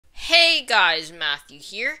Hey guys, Matthew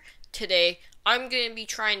here. Today, I'm going to be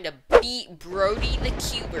trying to beat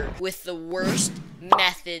BrodyTheCuber with the worst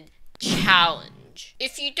method challenge.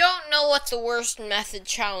 If you don't know what the worst method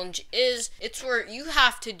challenge is, it's where you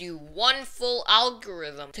have to do one full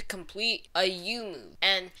algorithm to complete a U move,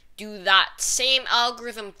 and do that same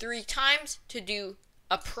algorithm 3 times to do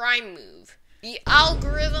a prime move. The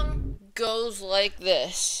algorithm goes like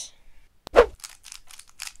this.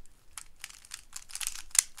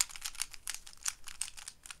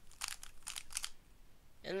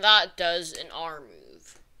 And that does an R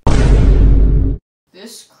move.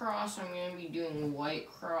 This cross, I'm going to be doing white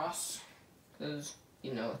cross, because,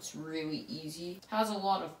 you know, it's really easy. It has a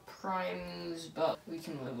lot of prime moves, but we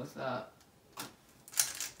can live with that.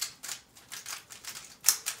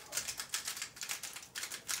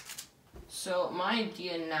 So my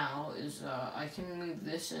idea now is I can move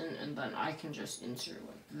this in, and then I can just insert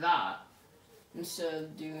like that, instead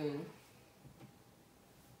of doing...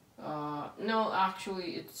 no,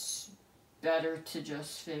 actually, it's better to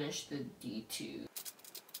just finish the D2.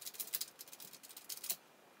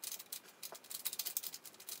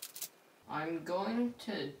 I'm going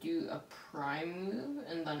to do a prime move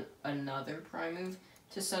and then another prime move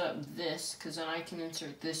to set up this, because then I can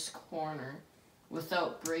insert this corner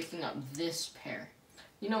without breaking up this pair.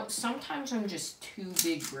 You know, sometimes I'm just too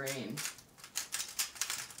big brain.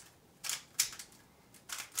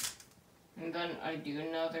 And then I do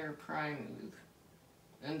another prime move.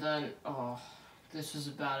 And then, oh, this was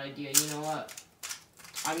a bad idea. You know what?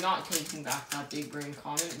 I'm not taking back that big brain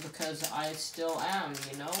comment because I still am,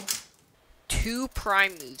 you know? 2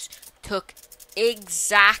 prime moves took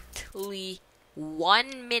exactly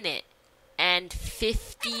 1 minute and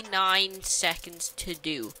 59 seconds to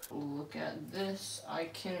do. Look at this. I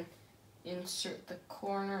can insert the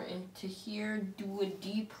corner into here, do a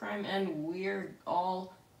D prime, and we're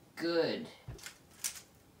all good.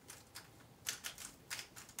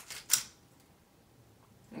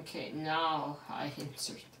 Okay, now I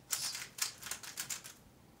insert this.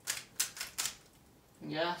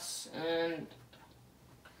 Yes, and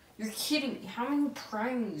you're kidding me. How many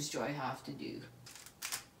prime moves do I have to do?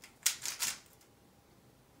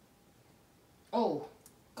 Oh,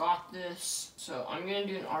 got this. So I'm gonna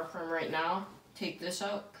do an R prime right now. Take this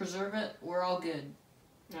out, preserve it, we're all good.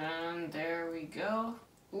 And there we go.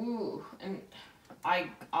 Ooh, and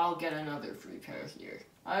I'll get another free pair here.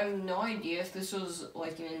 I have no idea if this was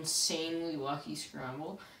like an insanely lucky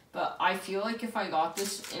scramble, but I feel like if I got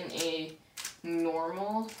this in a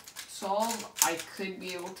normal solve, I could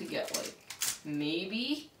be able to get like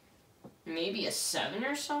maybe a 7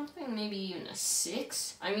 or something, maybe even a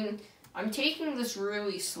 6. I mean, I'm taking this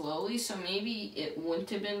really slowly, so maybe it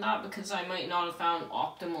wouldn't have been that because I might not have found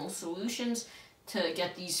optimal solutions to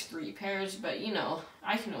get these free pairs, but you know,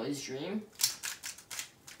 I can always dream.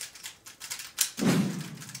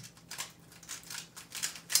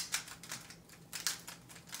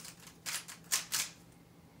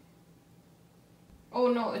 Oh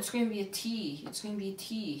no, it's going to be a T. It's going to be a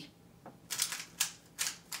T.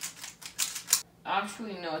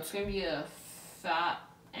 Actually, no, it's going to be a fat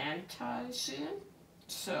anti soon.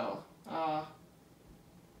 So I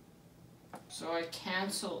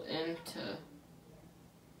cancel into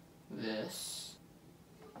this.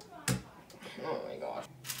 Oh my gosh.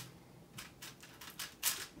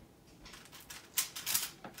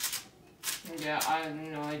 Yeah, I have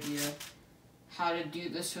no idea how to do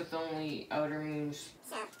this with only outer moves.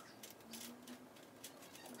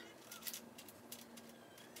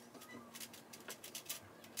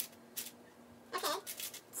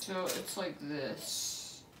 So it's like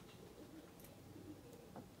this.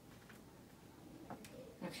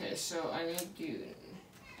 Okay, so I need to do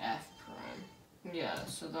F prime. Yeah,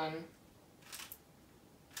 so then...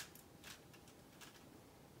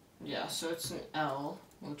 yeah, so it's an L,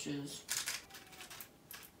 which is...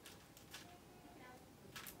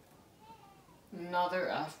 another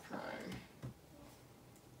F prime.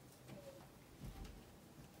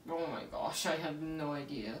 Oh my gosh, I have no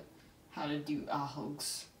idea how to do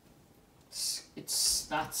algs.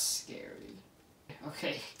 That's scary.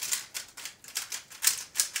 Okay.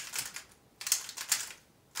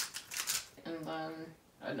 And then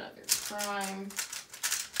another prime.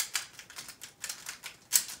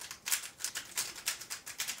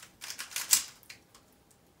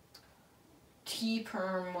 T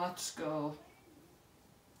perm, let's go.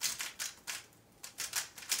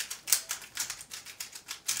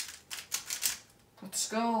 Let's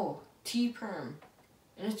go. T perm.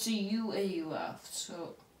 And it's a UAUF,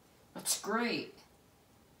 so that's great.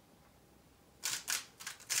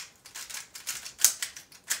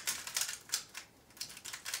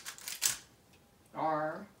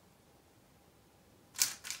 R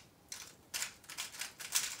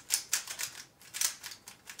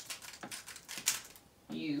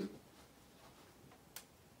U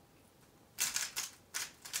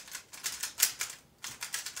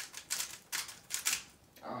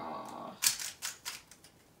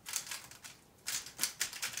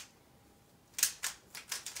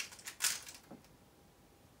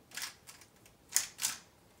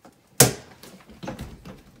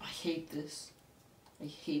I hate this. I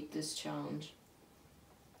hate this challenge.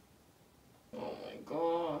 Oh my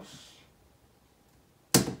gosh.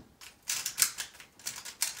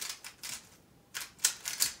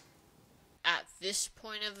 At this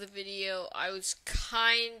point of the video, I was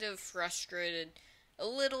kind of frustrated, a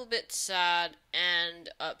little bit sad, and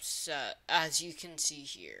upset, as you can see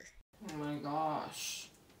here. Oh my gosh.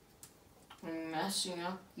 I'm messing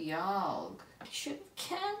up the alg. I should have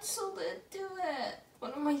canceled it, do it.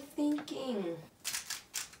 What am I thinking?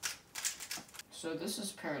 So this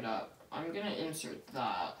is paired up. I'm gonna insert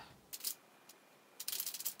that.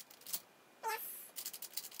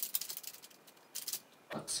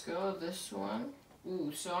 Let's go this one.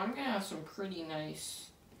 Ooh, so I'm gonna have some pretty nice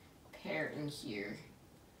pair in here.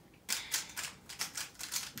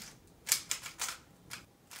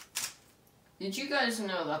 Did you guys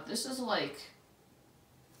know that this is like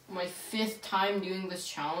my 5th time doing this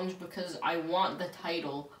challenge because I want the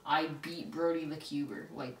title, I beat Brody the Cuber.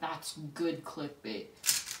 Like, that's good clickbait.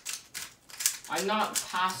 I'm not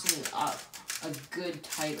passing up a good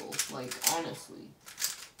title, like, honestly.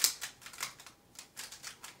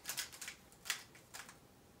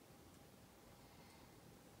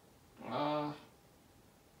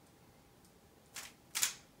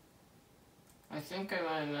 I think I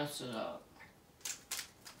might mess it up.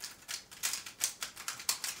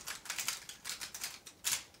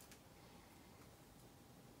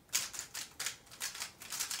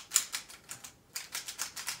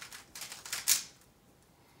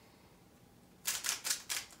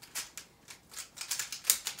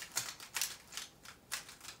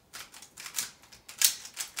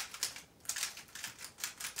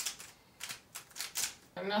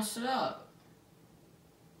 I messed it up.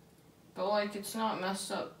 But, like, it's not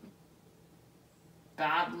messed up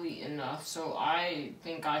badly enough, so I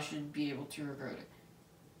think I should be able to revert it.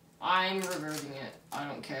 I'm reverting it. I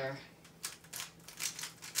don't care.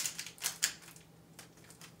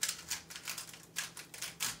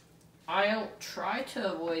 I'll try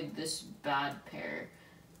to avoid this bad pair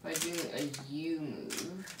by doing a U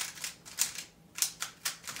move.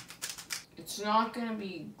 It's not going to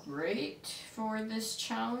be great for this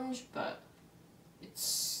challenge, but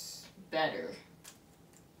it's better.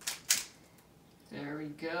 There we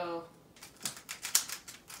go.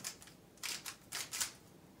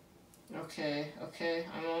 Okay,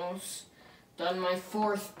 I'm almost done my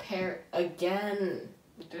 4th pair again.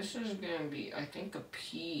 This is going to be, I think, a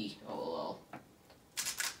P. Oh, well.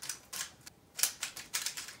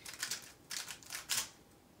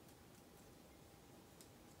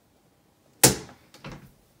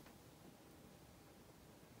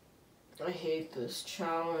 I hate this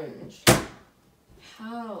challenge.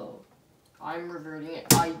 How? I'm reverting it.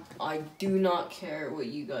 I do not care what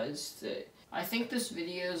you guys say. I think this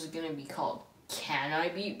video is gonna be called "Can I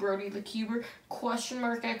Beat Brody the Cuber?" Question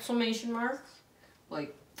mark, exclamation mark.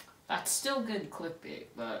 Like, that's still good clickbait,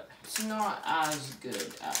 but it's not as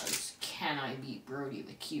good as "Can I Beat Brody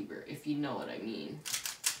the Cuber?" if you know what I mean.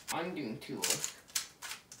 I'm doing too low.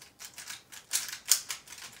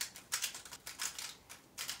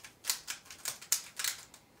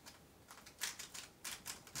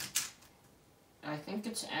 I think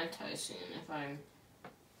it's anti-scene, if I'm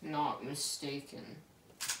not mistaken.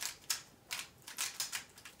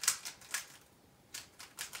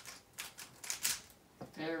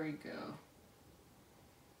 There we go.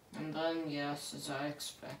 And then, yes, as I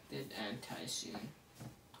expected, anti-scene.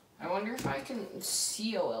 I wonder if I can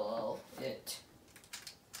COLL it.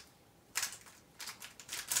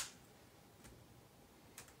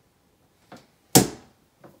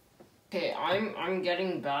 Okay, I'm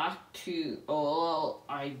getting back to OLL.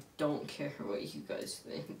 I don't care what you guys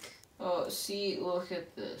think. Oh, see, look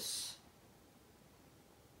at this.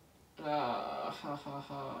 I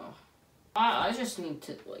just need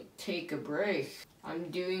to, like, take a break. I'm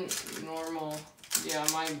doing normal. Yeah,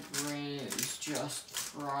 my brain is just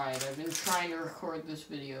fried. I've been trying to record this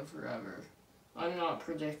video forever. I'm not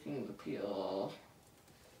predicting the PLL.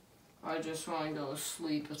 I just want to go to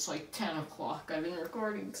sleep. It's like 10 o'clock. I've been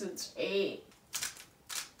recording since 8.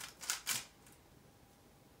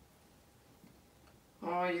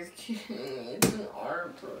 Oh, you're kidding me. It's an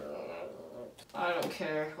art. I don't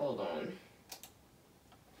care. Hold on.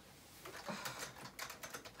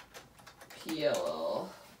 yellow.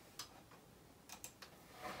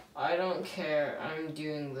 I don't care. I'm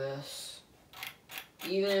doing this.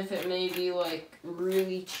 Even if it may be, like,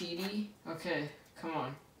 really cheaty. Okay, come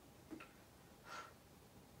on.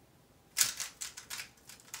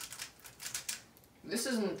 This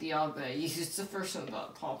isn't the alphabet I use. It's the first one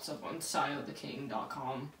that pops up on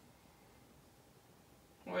sideoftheking.com.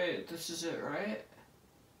 Wait, this is it, right?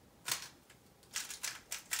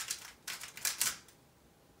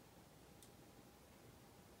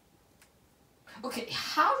 Okay,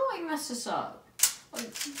 how do I mess this up?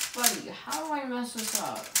 Like, buddy, how do I mess this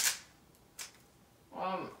up?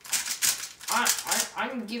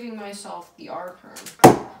 I'm giving myself the R term.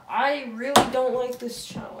 I really don't like this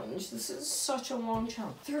challenge. This is such a long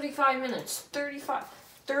challenge. 35 minutes.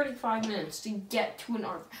 35 minutes to get to an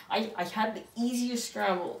R. I had the easiest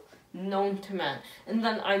Scrabble known to man. And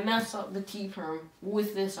then I mess up the T term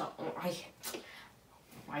with this.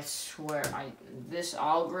 I swear, this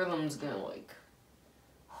algorithm's gonna, like...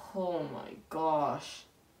 Oh my gosh.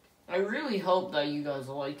 I really hope that you guys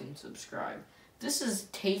like and subscribe. This is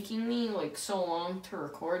taking me like so long to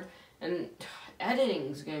record, and editing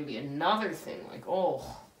is going to be another thing. Like, oh,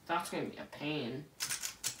 that's going to be a pain.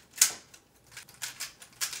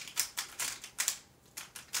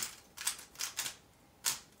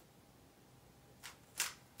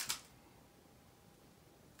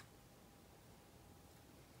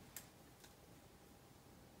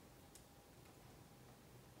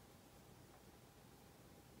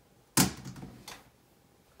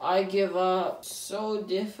 I give up. So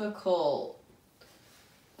difficult.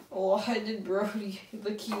 Why did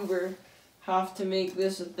BrodyTheCuber have to make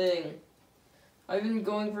this a thing? I've been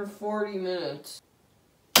going for 40 minutes.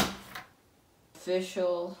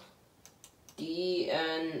 Official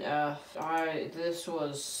DNF. This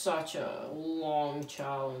was such a long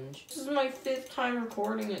challenge. This is my 5th time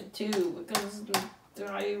recording it too, because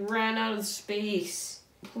I ran out of space.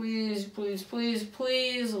 Please, please, please,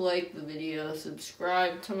 please like the video,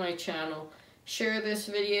 subscribe to my channel, share this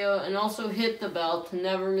video, and also hit the bell to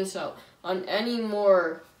never miss out on any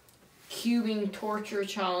more cubing torture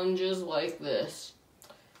challenges like this.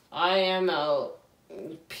 I am out.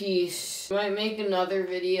 Peace. I might make another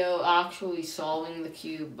video actually solving the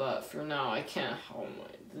cube, but for now I can't. Oh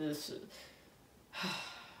my, this is...